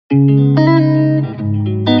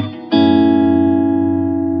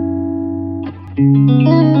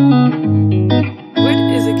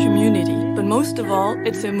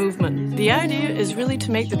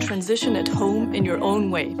to make the transition at home in your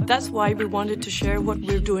own way. That's why we wanted to share what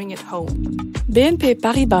we're doing at home. BNP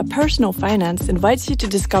Paribas Personal Finance invites you to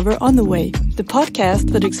discover On the Way, the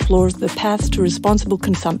podcast that explores the paths to responsible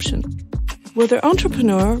consumption. Whether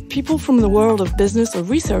entrepreneur, people from the world of business or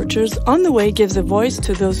researchers, On the Way gives a voice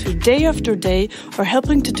to those who day after day are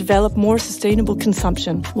helping to develop more sustainable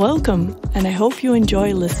consumption. Welcome, and I hope you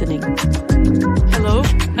enjoy listening. Hello,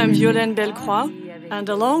 I'm Violaine Belle-Croix, and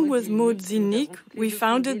along with Zilnyk, we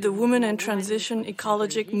founded the Women and Transition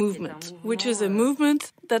Ecologic Movement, which is a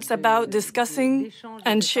movement that's about discussing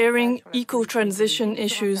and sharing eco-transition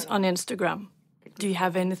issues on Instagram. Do you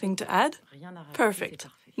have anything to add? Perfect.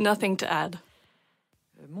 Nothing to add.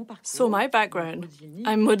 So my background,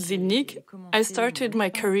 I'm Zilnyk. I started my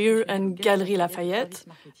career in Galeries Lafayette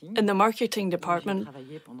in the marketing department,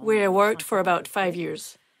 where I worked for about 5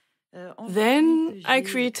 years. Then I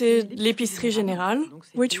created l'Épicerie Générale,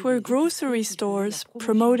 which were grocery stores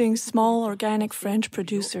promoting small organic French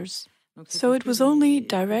producers. So it was only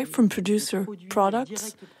direct from producer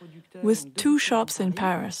products with 2 shops in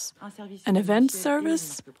Paris, an event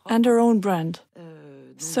service and our own brand.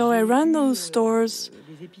 So I ran those stores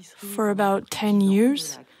for about 10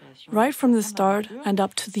 years, right from the start and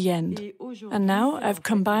up to the end. And now I've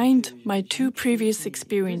combined my 2 previous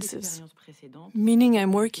experiences, meaning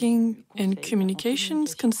I'm working in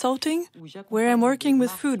communications consulting, where I'm working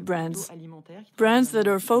with food brands that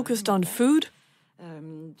are focused on food,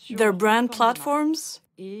 their brand platforms,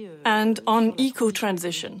 and on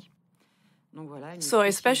eco-transition. So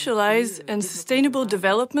I specialize in sustainable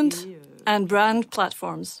development and brand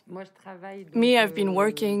platforms. Me, I've been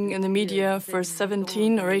working in the media for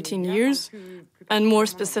 17 or 18 years, and more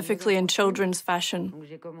specifically in children's fashion.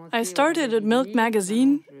 I started at Milk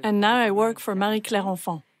magazine, and now I work for Marie Claire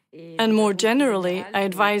Enfant. And more generally, I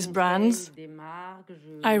advise brands,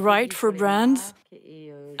 I write for brands,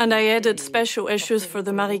 and I edit special issues for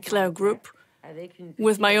the Marie Claire group,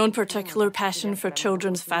 with my own particular passion for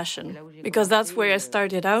children's fashion, because that's where I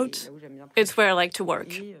started out. It's where I like to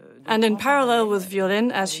work. And in parallel with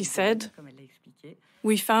Violaine, as she said,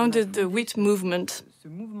 we founded the WITE movement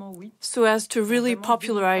so as to really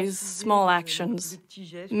popularize small actions,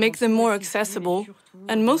 make them more accessible,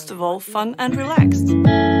 and most of all, fun and relaxed.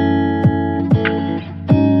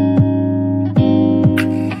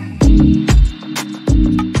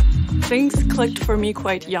 Things clicked for me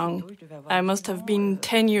quite young. I must have been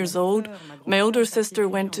 10 years old. My older sister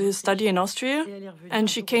went to study in Austria, and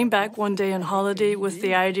she came back one day on holiday with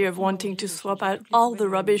the idea of wanting to swap out all the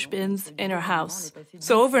rubbish bins in her house.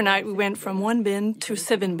 So overnight we went from 1 bin to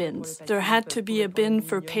 7 bins. There had to be a bin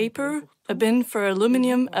for paper, a bin for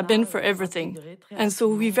aluminium, a bin for everything. And so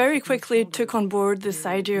we very quickly took on board this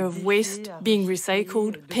idea of waste being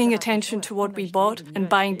recycled, paying attention to what we bought, and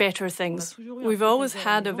buying better things. We've always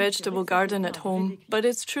had a vegetable garden at home, but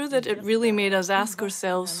it's true that it really made us ask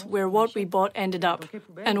ourselves where what we bought ended up,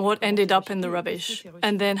 and what ended up in the rubbish.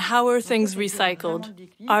 And then how are things recycled?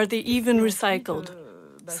 Are they even recycled?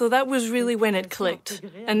 So that was really when it clicked.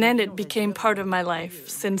 And then it became part of my life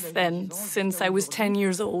since then, since I was 10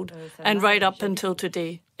 years old, and right up until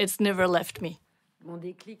today. It's never left me.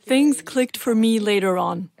 Things clicked for me later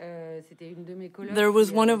on. There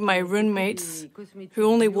was one of my roommates who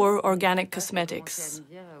only wore organic cosmetics.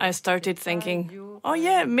 I started thinking, oh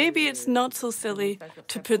yeah, maybe it's not so silly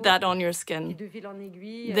to put that on your skin.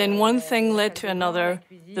 Then one thing led to another,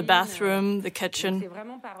 the bathroom, the kitchen.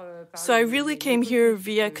 So I really came here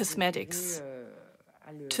via cosmetics,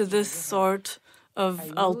 to this sort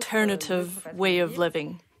of alternative way of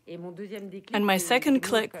living. And my second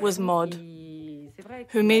click was Maud,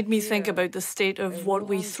 who made me think about the state of what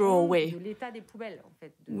we throw away.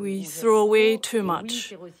 We throw away too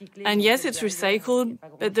much. And yes, it's recycled,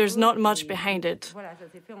 but there's not much behind it.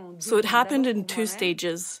 So it happened in 2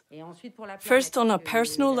 stages. First on a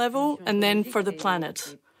personal level, and then for the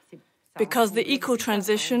planet. Because the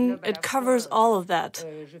eco-transition, it covers all of that.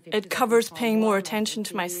 It covers paying more attention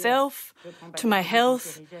to myself, to my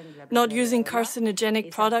health, not using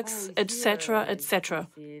carcinogenic products, etc., etc.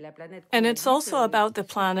 And it's also about the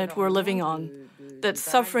planet we're living on, that's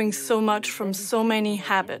suffering so much from so many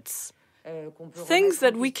habits. Things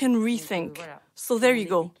that we can rethink. So there you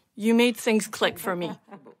go. You made things click for me.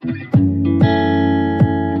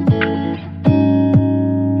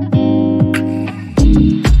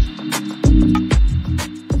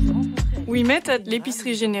 We met at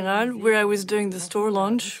l'Épicerie Générale, where I was doing the store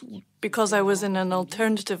launch, because I was in an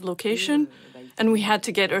alternative location, and we had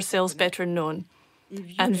to get ourselves better known.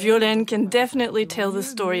 And Violaine can definitely tell the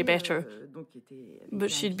story better. But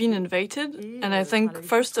she'd been invited, and I think,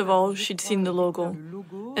 first of all, she'd seen the logo,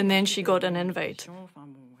 and then she got an invite.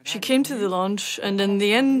 She came to the lunch, and in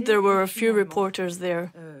the end, there were a few reporters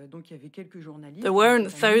there. There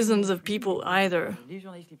weren't thousands of people either.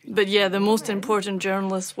 But yeah, the most important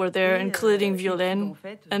journalists were there, including Violaine.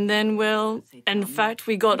 And then, well, in fact,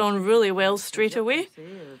 we got on really well straight away.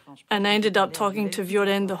 And I ended up talking to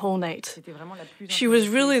Violaine the whole night. She was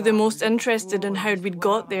really the most interested in how we'd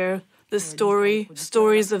got there, the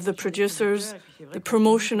stories of the producers, the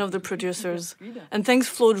promotion of the producers, and things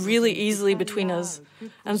flowed really easily between us.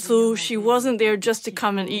 And so she wasn't there just to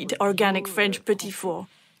come and eat organic French petit four,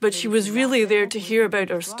 but she was really there to hear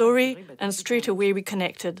about our story, and straight away we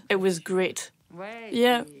connected. It was great.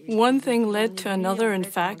 Yeah, one thing led to another, in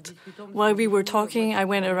fact. While we were talking, I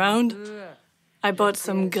went around. I bought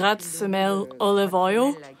some gratte-semelle olive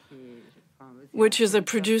oil, which is a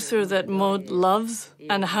producer that Maud loves,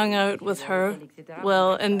 and hung out with her.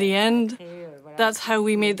 Well, in the end, that's how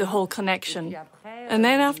we made the whole connection. And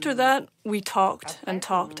then after that, we talked and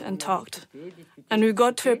talked and talked. And we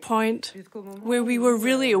got to a point where we were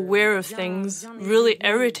really aware of things, really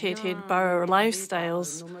irritated by our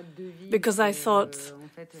lifestyles, because I thought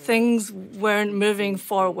things weren't moving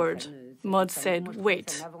forward. Maud said,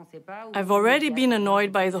 wait, I've already been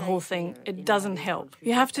annoyed by the whole thing. It doesn't help.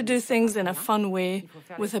 You have to do things in a fun way,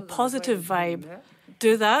 with a positive vibe.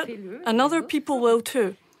 Do that, and other people will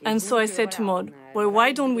too. And so I said to Maud, well,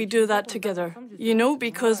 why don't we do that together? You know,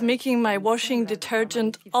 because making my washing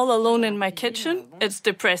detergent all alone in my kitchen, it's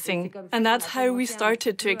depressing. And that's how we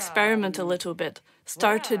started to experiment a little bit.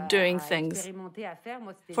 Started doing things.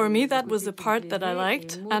 For me, that was the part that I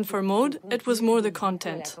liked, and for Maud, it was more the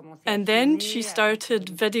content. And then she started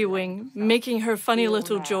videoing, making her funny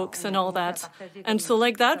little jokes and all that. And so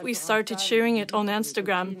like that, we started sharing it on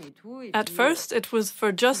Instagram. At first, it was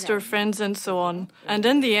for just our friends and so on. And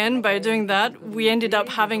in the end, by doing that, we ended up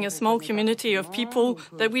having a small community of people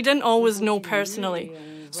that we didn't always know personally.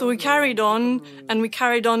 So we carried on, and we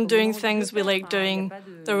carried on doing things we liked doing.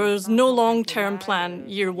 There was no long-term plan,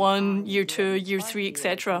 year 1, year 2, year 3,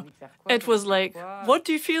 etc. It was like, what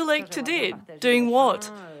do you feel like today? Doing what?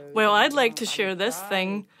 Well, I'd like to share this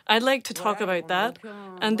thing. I'd like to talk about that.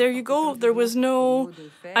 And there you go. There was no,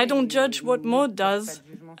 I don't judge what Maud does,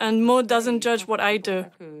 and Maud doesn't judge what I do.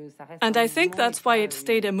 And I think that's why it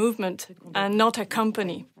stayed a movement and not a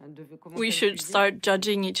company. We should start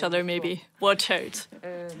judging each other, maybe. Watch out.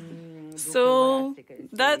 So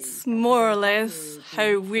that's more or less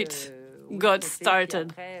how WITE got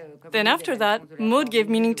started. Then after that, Maud gave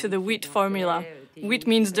meaning to the WITE formula. WITE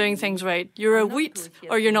means doing things right. You're a WITE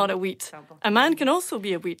or you're not a WITE. A man can also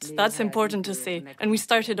be a WITE. That's important to say. And we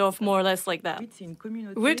started off more or less like that.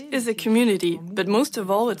 WITE is a community, but most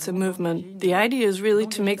of all, it's a movement. The idea is really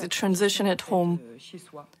to make the transition at home,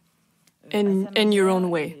 in your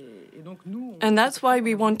own way. And that's why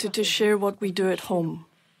we wanted to share what we do at home.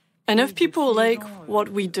 And if people like what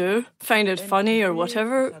we do, find it funny or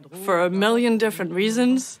whatever, for a million different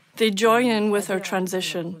reasons, they join in with our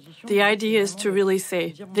transition. The idea is to really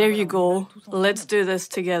say, there you go, let's do this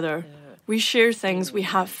together. We share things, we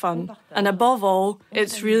have fun. And above all,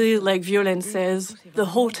 it's really, like Violaine says, the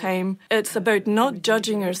whole time, it's about not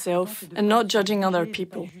judging yourself and not judging other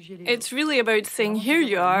people. It's really about saying, here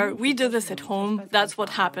you are, we do this at home, that's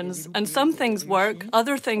what happens. And some things work,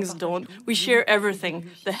 other things don't. We share everything,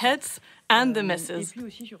 the hits and the misses.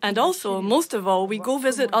 And also, most of all, we go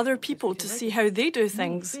visit other people to see how they do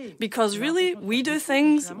things. Because really, we do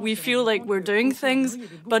things, we feel like we're doing things,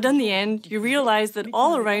 but in the end, you realize that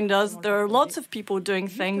all around us, there are lots of people doing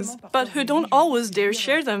things, but who don't always dare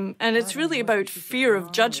share them. And it's really about fear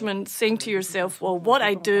of judgment, saying to yourself, well, what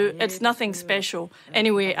I do, it's nothing special.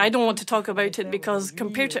 Anyway, I don't want to talk about it because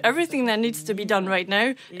compared to everything that needs to be done right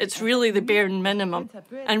now, it's really the bare minimum.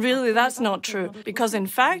 And really, that's not true, because in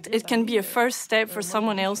fact, it can be a first step for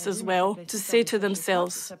someone else as well to say to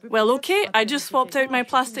themselves, well, okay, I just swapped out my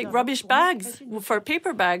plastic rubbish bags for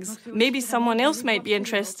paper bags. Maybe someone else might be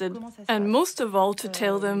interested. And most of all, to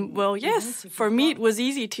tell them, well, yes, for me it was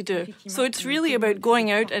easy to do. So it's really about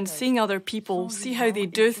going out and seeing other people, see how they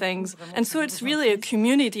do things. And so it's really a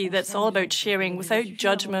community that's all about sharing without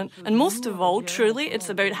judgment. And most of all, truly, it's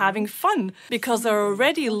about having fun, because there are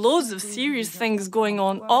already loads of serious things going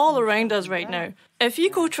on all around us right now. If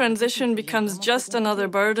eco-transition becomes just another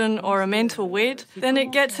burden or a mental weight, then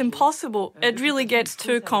it gets impossible. It really gets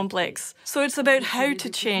too complex. So it's about how to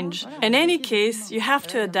change. In any case, you have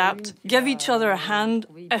to adapt, give each other a hand.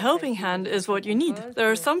 A helping hand is what you need.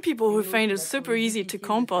 There are some people who find it super easy to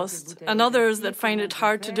compost, and others that find it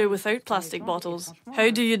hard to do without plastic bottles.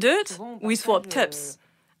 How do you do it? We swap tips.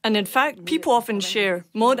 And in fact, people often share.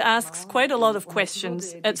 Maud asks quite a lot of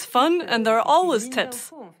questions. It's fun and there are always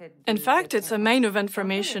tips. In fact, it's a mine of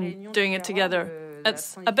information doing it together.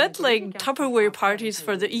 It's a bit like Tupperware parties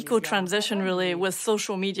for the eco-transition relay with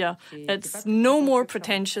social media. It's no more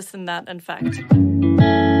pretentious than that, in fact.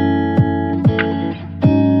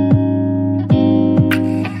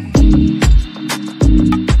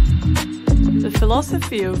 The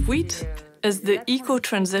philosophy of WITE is the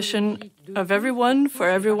eco-transition of everyone, for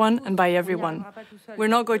everyone, and by everyone. We're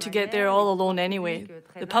not going to get there all alone anyway.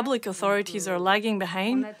 The public authorities are lagging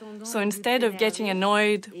behind, so instead of getting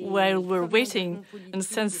annoyed while we're waiting, and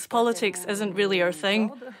since politics isn't really our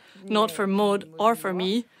thing, not for Maud or for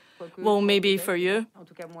me, well, maybe for you.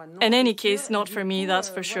 In any case, not for me, that's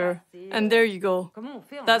for sure. And there you go.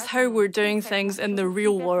 That's how we're doing things in the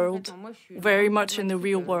real world. Very much in the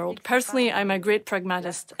real world. Personally, I'm a great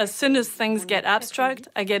pragmatist. As soon as things get abstract,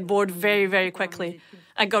 I get bored very, very quickly.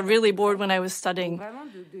 I got really bored when I was studying.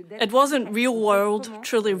 It wasn't real world,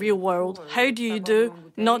 truly real world. How do you do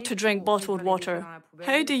not to drink bottled water?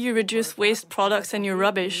 How do you reduce waste products in your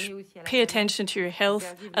rubbish, pay attention to your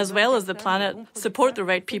health, as well as the planet, support the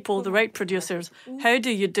right people, the right producers? How do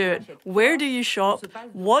you do it? Where do you shop?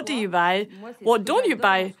 What do you buy? What don't you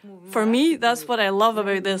buy? For me, that's what I love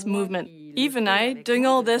about this movement. Even I, doing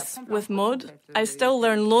all this with Maud, I still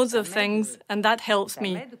learn loads of things, and that helps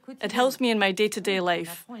me. It helps me in my day-to-day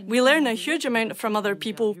life. We learn a huge amount from other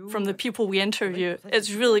people, from the people we interview.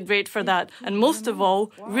 It's really great for that. And most of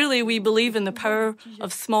all, really we believe in the power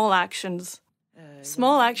of small actions.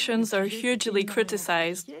 Small actions are hugely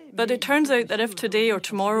criticized, but it turns out that if today or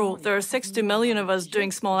tomorrow there are 60 million of us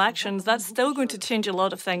doing small actions, that's still going to change a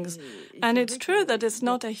lot of things. And it's true that it's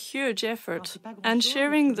not a huge effort, and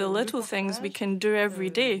sharing the little things we can do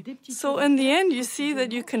every day. So in the end, you see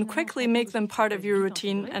that you can quickly make them part of your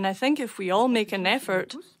routine, and I think if we all make an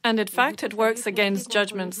effort, and in fact it works against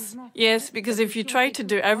judgments. Yes, because if you try to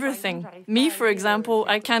do everything, me for example,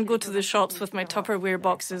 I can't go to the shops with my Tupperware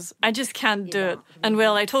boxes. I just can't do it. And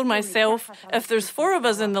well, I told myself, if there's 4 of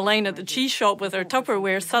us in the line at the cheese shop with our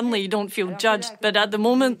Tupperware, suddenly you don't feel judged. But at the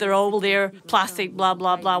moment, they're all there, plastic, blah,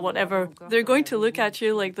 blah, blah, whatever. They're going to look at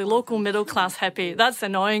you like the local middle-class hippie. That's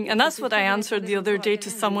annoying. And that's what I answered the other day to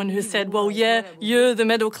someone who said, well, yeah, you, the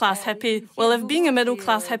middle-class hippie. Well, if being a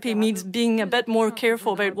middle-class hippie means being a bit more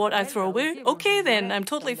careful about what I throw away, okay then, I'm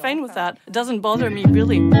totally fine with that. It doesn't bother me,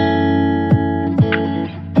 really.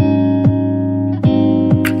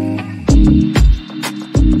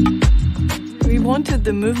 We wanted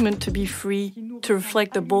the movement to be free, to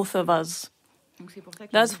reflect the both of us.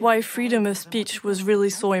 That's why freedom of speech was really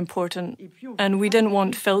so important. And we didn't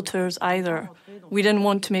want filters either. We didn't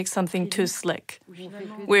want to make something too slick,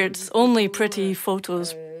 where it's only pretty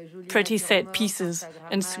photos, pretty set pieces,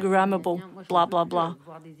 Instagrammable, blah, blah, blah.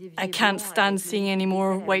 I can't stand seeing any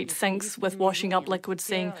more white sinks with washing up liquid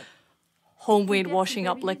saying, homemade washing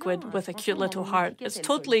up liquid with a cute little heart. It's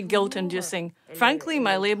totally guilt-inducing. Frankly,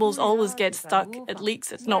 my labels always get stuck. It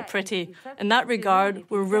leaks. It's not pretty. In that regard,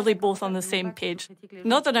 we're really both on the same page.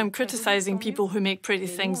 Not that I'm criticizing people who make pretty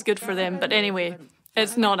things, good for them, but anyway,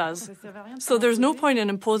 it's not us. So there's no point in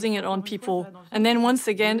imposing it on people. And then once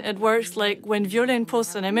again, it works like when Violaine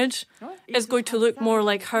posts an image, it's going to look more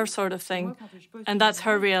like her sort of thing. And that's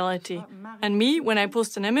her reality. And me, when I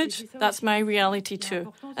post an image, that's my reality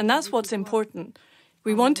too. And that's what's important.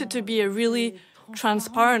 We want it to be a really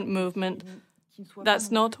transparent movement that's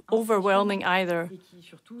not overwhelming either.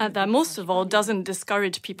 And that most of all doesn't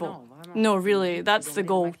discourage people. No, really, that's the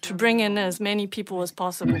goal, to bring in as many people as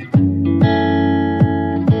possible.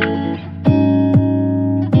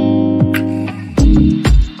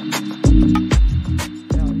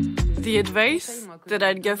 The advice that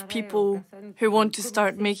I'd give people who want to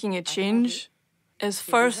start making a change is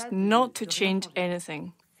first not to change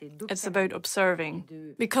anything. It's about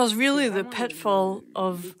observing. Because really the pitfall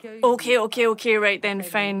of, okay, right then,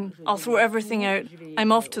 fine, I'll throw everything out.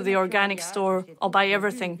 I'm off to the organic store. I'll buy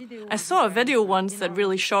everything. I saw a video once that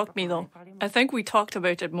really shocked me though. I think we talked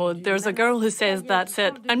about it, Maud. There's a girl who says that's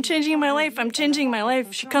it. I'm changing my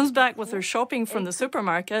life. She comes back with her shopping from the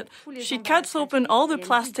supermarket. She cuts open all the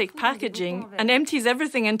plastic packaging and empties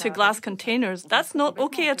everything into glass containers. That's not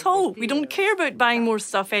okay at all. We don't care about buying more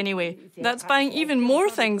stuff anyway. That's buying even more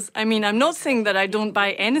things. I mean, I'm not saying that I don't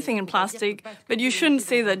buy anything in plastic, but you shouldn't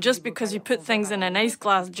say that just because you put things in a nice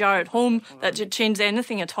glass jar at home that it changes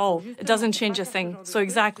anything at all. It doesn't change a thing. So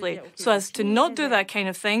exactly. So as to not do that kind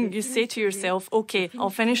of thing, you say to yourself, okay, I'll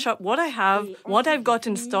finish up what I have, what I've got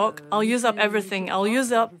in stock, I'll use up everything, I'll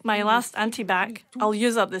use up my last antibac, I'll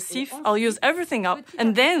use up the sieve, I'll use everything up,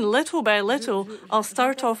 and then little by little, I'll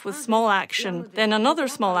start off with small action, then another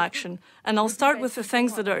small action, and I'll start with the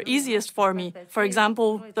things that are easiest for me. For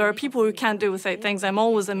example, there are people who can't do without things. I'm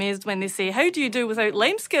always amazed when they say, how do you do without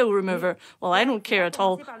limescale remover? Well, I don't care at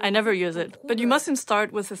all. I never use it. But you mustn't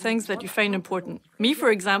start with the things that you find important. Me,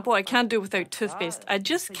 for example, I can't do without toothpaste. I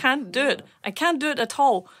just can't do it. I can't do it at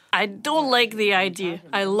all. I don't like the idea.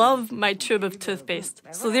 I love my tube of toothpaste.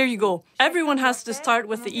 So there you go. Everyone has to start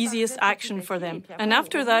with the easiest action for them. And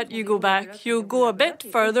after that, you go back. You go a bit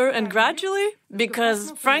further and gradually,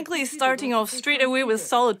 because frankly, starting off straight away with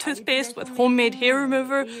solid toothpaste, with homemade hair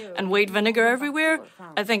remover and white vinegar everywhere,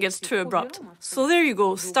 I think it's too abrupt. So there you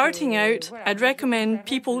go. Starting out, I'd recommend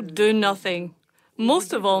people do nothing.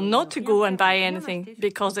 Most of all, not to go and buy anything,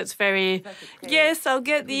 because it's very, yes, I'll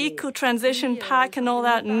get the eco-transition pack and all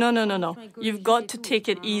that. No. You've got to take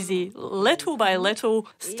it easy. Little by little,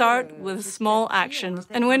 start with small actions.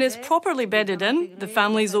 And when it's properly bedded in, the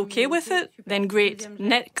family's okay with it, then great,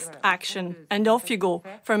 next action. And off you go.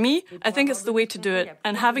 For me, I think it's the way to do it.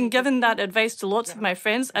 And having given that advice to lots of my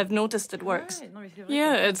friends, I've noticed it works.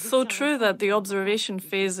 Yeah, it's so true that the observation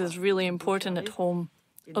phase is really important at home.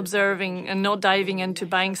 Observing and not diving into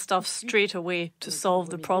buying stuff straight away to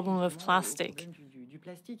solve the problem of plastic.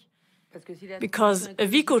 Because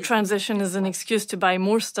if eco-transition is an excuse to buy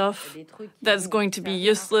more stuff that's going to be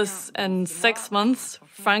useless in 6 months,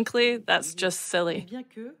 frankly, that's just silly.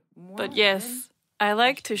 But yes, I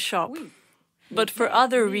like to shop. But for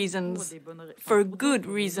other reasons, for good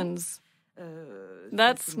reasons.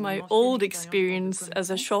 That's my old experience as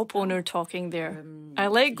a shop owner talking there. I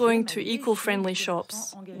like going to eco-friendly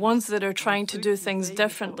shops, ones that are trying to do things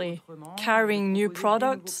differently, carrying new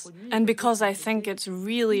products, and because I think it's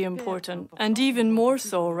really important, and even more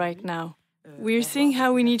so right now. We're seeing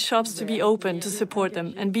how we need shops to be open to support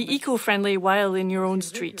them and be eco-friendly while in your own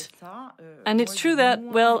street. And it's true that,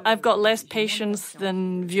 well, I've got less patience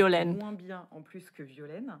than Violaine.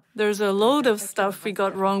 There's a load of stuff we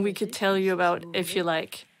got wrong we could tell you about if you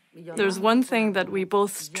like. There's one thing that we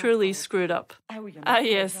both truly screwed up.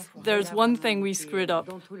 Yes, there's one thing we screwed up.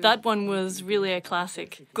 That one was really a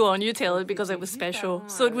classic. Go on, you tell it because it was special.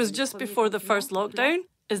 So it was just before the first lockdown?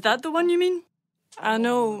 Is that the one you mean? I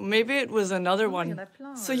know, maybe it was another one.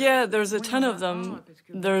 So yeah, there's a ton of them.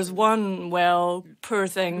 There's one, well, poor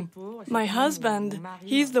thing. My husband,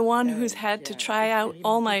 he's the one who's had to try out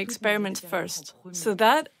all my experiments first. So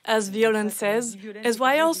that, as Violaine says, is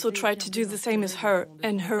why I also tried to do the same as her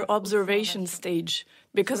in her observation stage.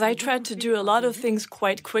 Because I tried to do a lot of things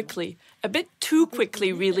quite quickly. A bit too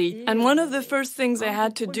quickly, really. And one of the first things I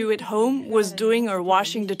had to do at home was doing or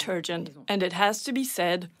washing detergent. And it has to be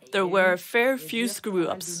said, there were a fair few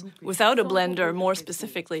screw-ups. Without a blender, more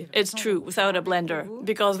specifically. It's true, without a blender.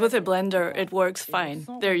 Because with a blender, it works fine.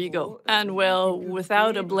 There you go. And well,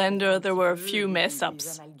 without a blender, there were a few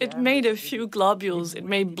mess-ups. It made a few globules. It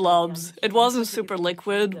made blobs. It wasn't super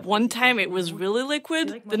liquid. One time it was really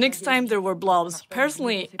liquid. The next time there were blobs.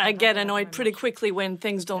 Personally, I get annoyed pretty quickly when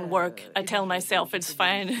things don't work. I tell myself it's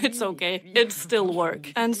fine, it's okay. It still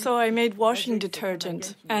works. And so I made washing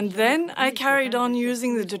detergent. And then I carried on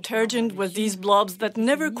using the detergent with these blobs that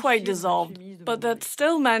never quite dissolved, but that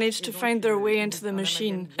still managed to find their way into the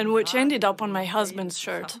machine, and which ended up on my husband's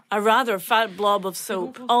shirt. A rather fat blob of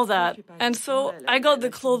soap, all that. And so I got the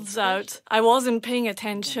clothes out. I wasn't paying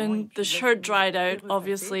attention. The shirt dried out,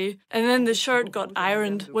 obviously. And then the shirt got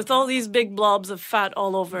ironed with all these big blobs of fat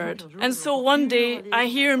all over it. And so one day I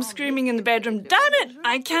hear him screaming in the bedroom, "Damn it!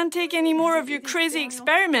 I can't take any more of your crazy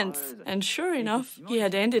experiments." And sure enough, he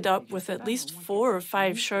had ended up with at least 4 or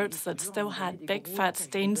 5 shirts that still had big fat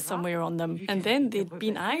stains somewhere on them. And then they'd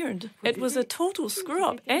been ironed. It was a total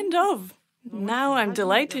screw-up. End of. Now I'm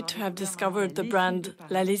delighted to have discovered the brand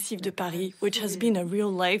La Lessive de Paris, which has been a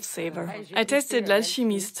real lifesaver. I tested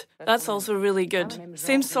L'Alchimiste. That's also really good.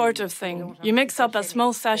 Same sort of thing. You mix up a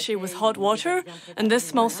small sachet with hot water, and this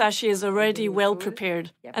small sachet is already well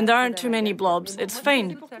prepared. And there aren't too many blobs. It's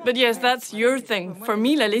fine. But yes, that's your thing. For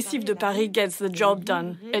me, La Lessive de Paris gets the job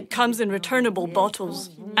done. It comes in returnable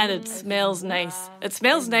bottles. And it smells nice. It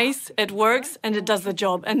smells nice, it works, and it does the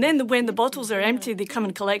job. And then when the bottles are empty, they come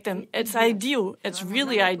and collect them. It's ideal. It's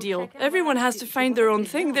really ideal. Everyone has to find their own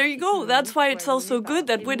thing. There you go. That's why it's also good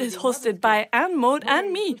that WITE is hosted by Anne, Maud,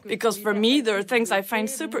 and me. Because for me, there are things I find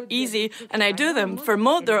super easy, and I do them. For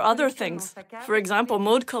Maud, there are other things. For example,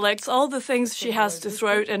 Maud collects all the things she has to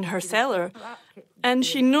throw out in her cellar. And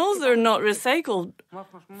she knows they're not recycled.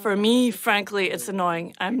 For me, frankly, it's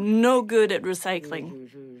annoying. I'm no good at recycling.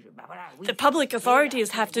 The public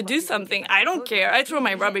authorities have to do something. I don't care. I throw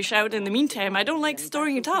my rubbish out in the meantime. I don't like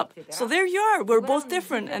storing it up. So there you are. We're both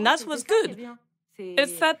different, and that's what's good.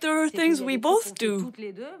 It's that there are things we both do,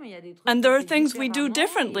 and there are things we do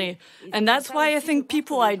differently. And that's why I think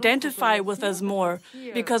people identify with us more.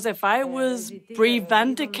 Because if I was Brie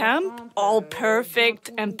Van de Kamp, all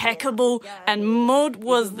perfect, impeccable, and Maud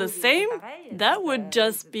was the same, that would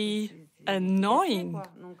just be annoying.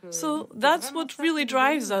 So that's what really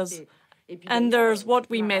drives us. And there's what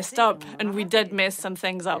we messed up, and we did mess some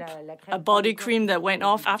things up. A body cream that went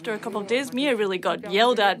off after a couple of days, I really got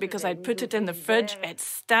yelled at because I'd put it in the fridge. It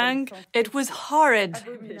stank. It was horrid.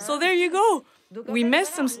 So there you go. We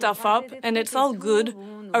messed some stuff up, and it's all good.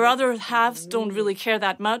 Our other halves don't really care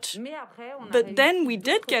that much. But then we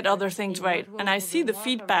did get other things right, and I see the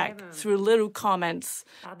feedback through little comments,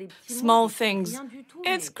 small things.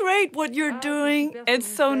 It's great what you're doing. It's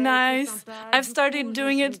so nice. I've started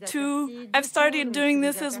doing it too. I've started doing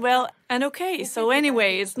this as well. And okay, so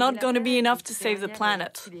anyway, it's not going to be enough to save the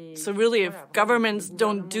planet. So really, if governments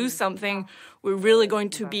don't do something, we're really going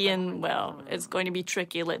to be in, well, it's going to be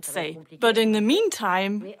tricky, let's say. But in the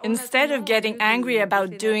meantime, instead of getting angry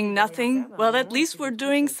about doing nothing, well, at least we're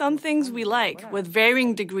doing some things we like with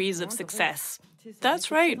varying degrees of success.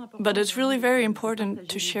 That's right, but it's really very important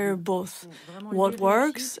to share both, what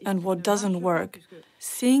works and what doesn't work.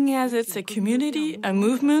 Seeing as it's a community, a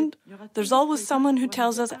movement, there's always someone who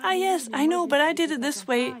tells us, yes, I know, but I did it this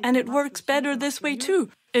way, and it works better this way too.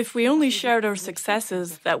 If we only shared our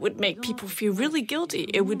successes, that would make people feel really guilty.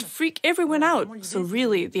 It would freak everyone out. So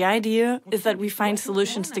really, the idea is that we find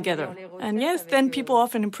solutions together. And yes, then people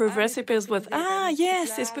often improve recipes with,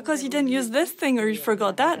 yes, it's because you didn't use this thing or you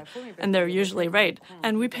forgot that. And they're usually right.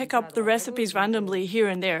 And we pick up the recipes randomly here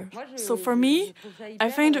and there. So for me, I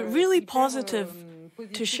find it really positive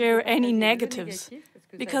to share any negatives,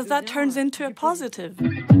 because that turns into a positive.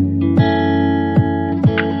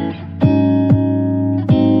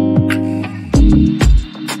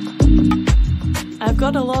 I've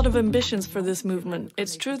got a lot of ambitions for this movement.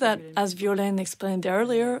 It's true that, as Violaine explained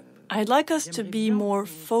earlier, I'd like us to be more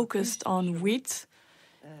focused on WITE,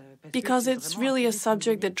 because it's really a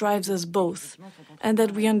subject that drives us both and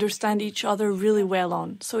that we understand each other really well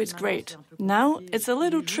on. So it's great. Now, it's a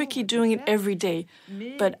little tricky doing it every day,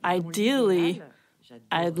 but ideally,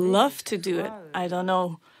 I'd love to do it. I don't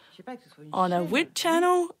know. On a WITE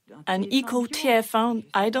channel, an Eco TF1,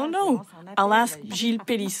 I don't know. I'll ask Gilles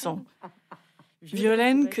Pélisson.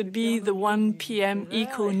 Violaine could be the 1 p.m.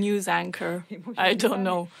 Eco News anchor. I don't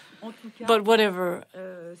know. But whatever.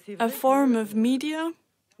 A form of media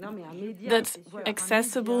that's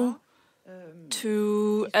accessible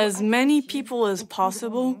to as many people as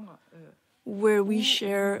possible, where we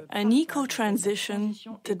share an eco-transition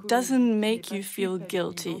that doesn't make you feel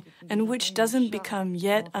guilty and which doesn't become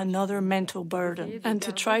yet another mental burden. And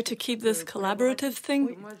to try to keep this collaborative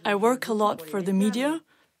thing, I work a lot for the media,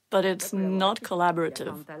 but it's not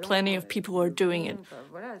collaborative. Plenty of people are doing it.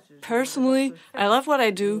 Personally, I love what I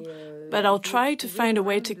do, but I'll try to find a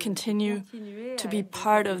way to continue to be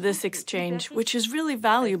part of this exchange, which is really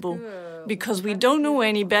valuable, because we don't know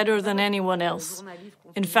any better than anyone else.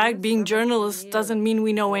 In fact, being journalists doesn't mean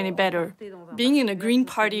we know any better. Being in a Green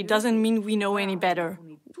Party doesn't mean we know any better.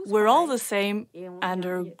 We're all the same, and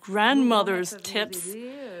our grandmother's tips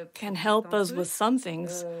can help us with some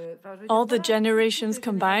things. All the generations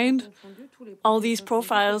combined, all these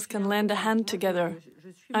profiles can lend a hand together.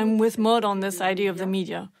 I'm with Maud on this idea of the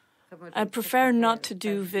media. I prefer not to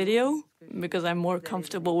do video, because I'm more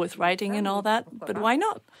comfortable with writing and all that, but why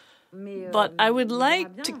not? But I would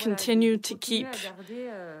like to continue to keep...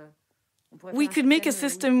 We could make a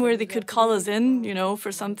system where they could call us in,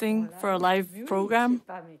 for something, for a live program.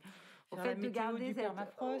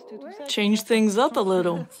 Change things up a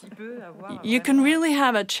little. You can really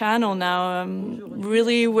have a channel now,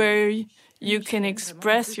 really where you can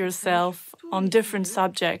express yourself on different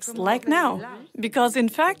subjects, like now. Because in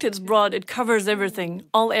fact it's broad, it covers everything,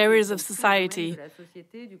 all areas of society,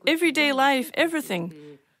 everyday life, everything.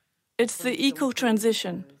 It's the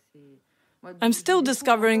eco-transition. I'm still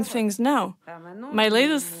discovering things now. My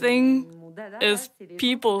latest thing is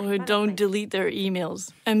people who don't delete their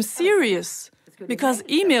emails. I'm serious, because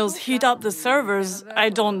emails heat up the servers. I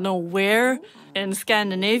don't know where, In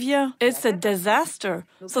Scandinavia, it's a disaster.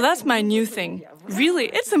 So that's my new thing. Really,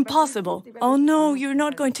 it's impossible. Oh no, you're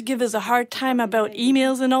not going to give us a hard time about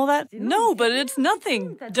emails and all that? No, but it's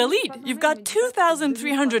nothing. Delete. You've got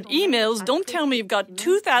 2,300 emails. Don't tell me you've got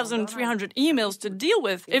 2,300 emails to deal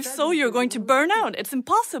with. If so, you're going to burn out. It's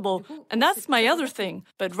impossible. And that's my other thing.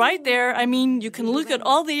 But right there, I mean, you can look at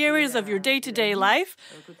all the areas of your day-to-day life.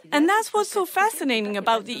 And that's what's so fascinating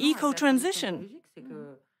about the eco-transition.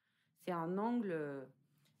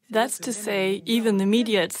 That's to say, even the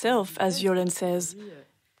media itself, as Violaine says,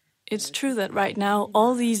 it's true that right now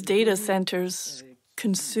all these data centers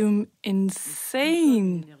consume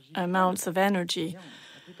insane amounts of energy.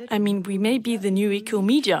 I mean, we may be the new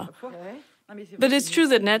eco-media. But it's true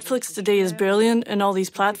that Netflix today is brilliant and all these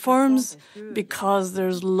platforms because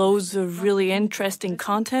there's loads of really interesting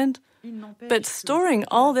content. But storing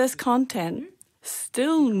all this content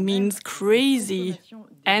still means crazy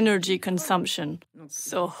energy consumption.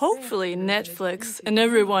 So hopefully Netflix and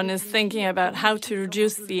everyone is thinking about how to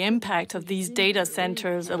reduce the impact of these data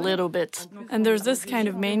centers a little bit. And there's this kind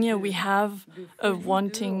of mania we have of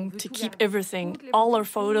wanting to keep everything, all our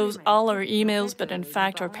photos, all our emails, but in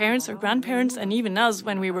fact our parents, our grandparents, and even us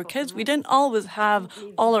when we were kids, we didn't always have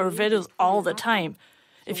all our videos all the time.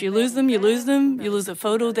 If you lose them, you lose them. You lose a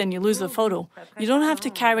photo, then you lose a photo. You don't have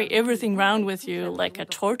to carry everything around with you like a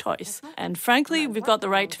tortoise. And frankly, we've got the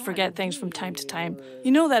right to forget things from time to time.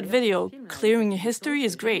 You know that video, Clearing Your History,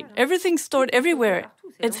 is great. Everything's stored everywhere.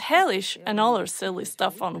 It's hellish, and all our silly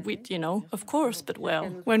stuff on WITE, you know, of course, but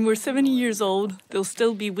well, when we're 70 years old, they'll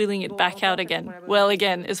still be wheeling it back out again. Well,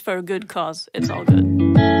 again, it's for a good cause. It's all good.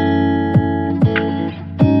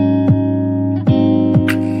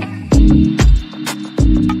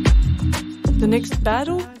 The next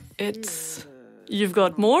battle, it's, you've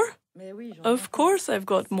got more? Of course I've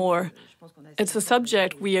got more. It's a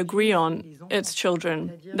subject we agree on. It's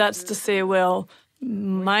children. That's to say, well,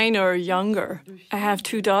 mine are younger. I have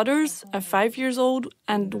 2 daughters, a 5-year-old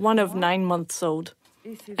and one of 9 months old.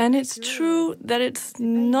 And it's true that it's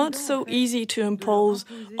not so easy to impose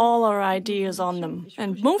all our ideas on them.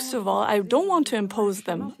 And most of all, I don't want to impose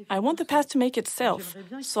them. I want the past to make itself.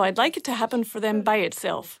 So I'd like it to happen for them by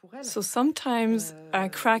itself. So sometimes I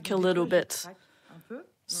crack a little bit.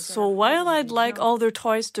 So while I'd like all their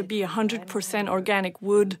toys to be 100% organic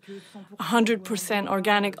wood, 100%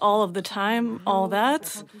 organic all of the time, all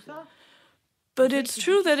that, but it's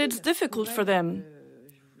true that it's difficult for them.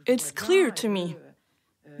 It's clear to me.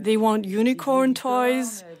 They want unicorn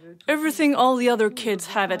toys, everything all the other kids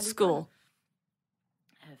have at school.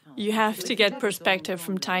 You have to get perspective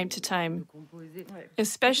from time to time,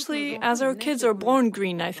 especially as our kids are born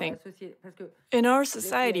green, I think, in our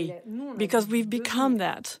society, because we've become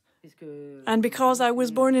that. And because I was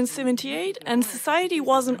born in 78, and society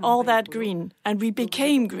wasn't all that green, and we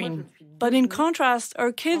became green. But in contrast,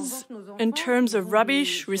 our kids, in terms of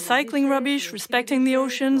rubbish, recycling rubbish, respecting the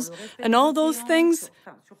oceans, and all those things,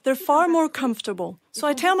 they're far more comfortable. So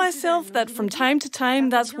I tell myself that from time to time,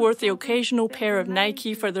 that's worth the occasional pair of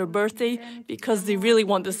Nike for their birthday because they really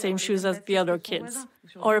want the same shoes as the other kids.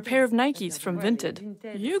 Or a pair of Nikes from Vinted.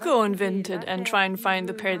 You go on Vinted and try and find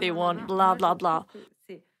the pair they want, blah, blah, blah.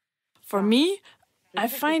 For me, I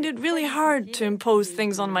find it really hard to impose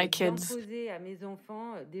things on my kids.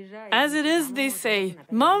 As it is, they say,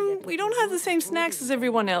 Mom, we don't have the same snacks as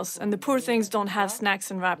everyone else, and the poor things don't have snacks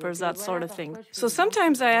and wrappers, that sort of thing. So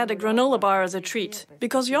sometimes I add a granola bar as a treat,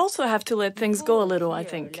 because you also have to let things go a little, I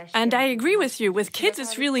think. And I agree with you, with kids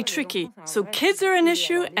it's really tricky. So kids are an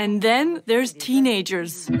issue, and then there's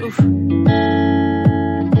teenagers. Oof.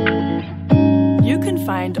 You can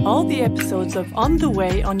find all the episodes of On the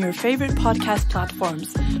Way on your favorite podcast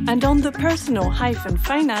platforms and on the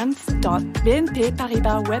personal-finance.BNP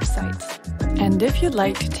Paribas website. And if you'd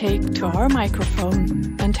like to take to our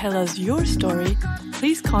microphone and tell us your story,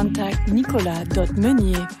 please contact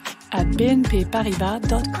nicolas.meunier at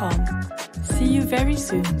bnpparibas.com. See you very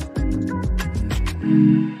soon.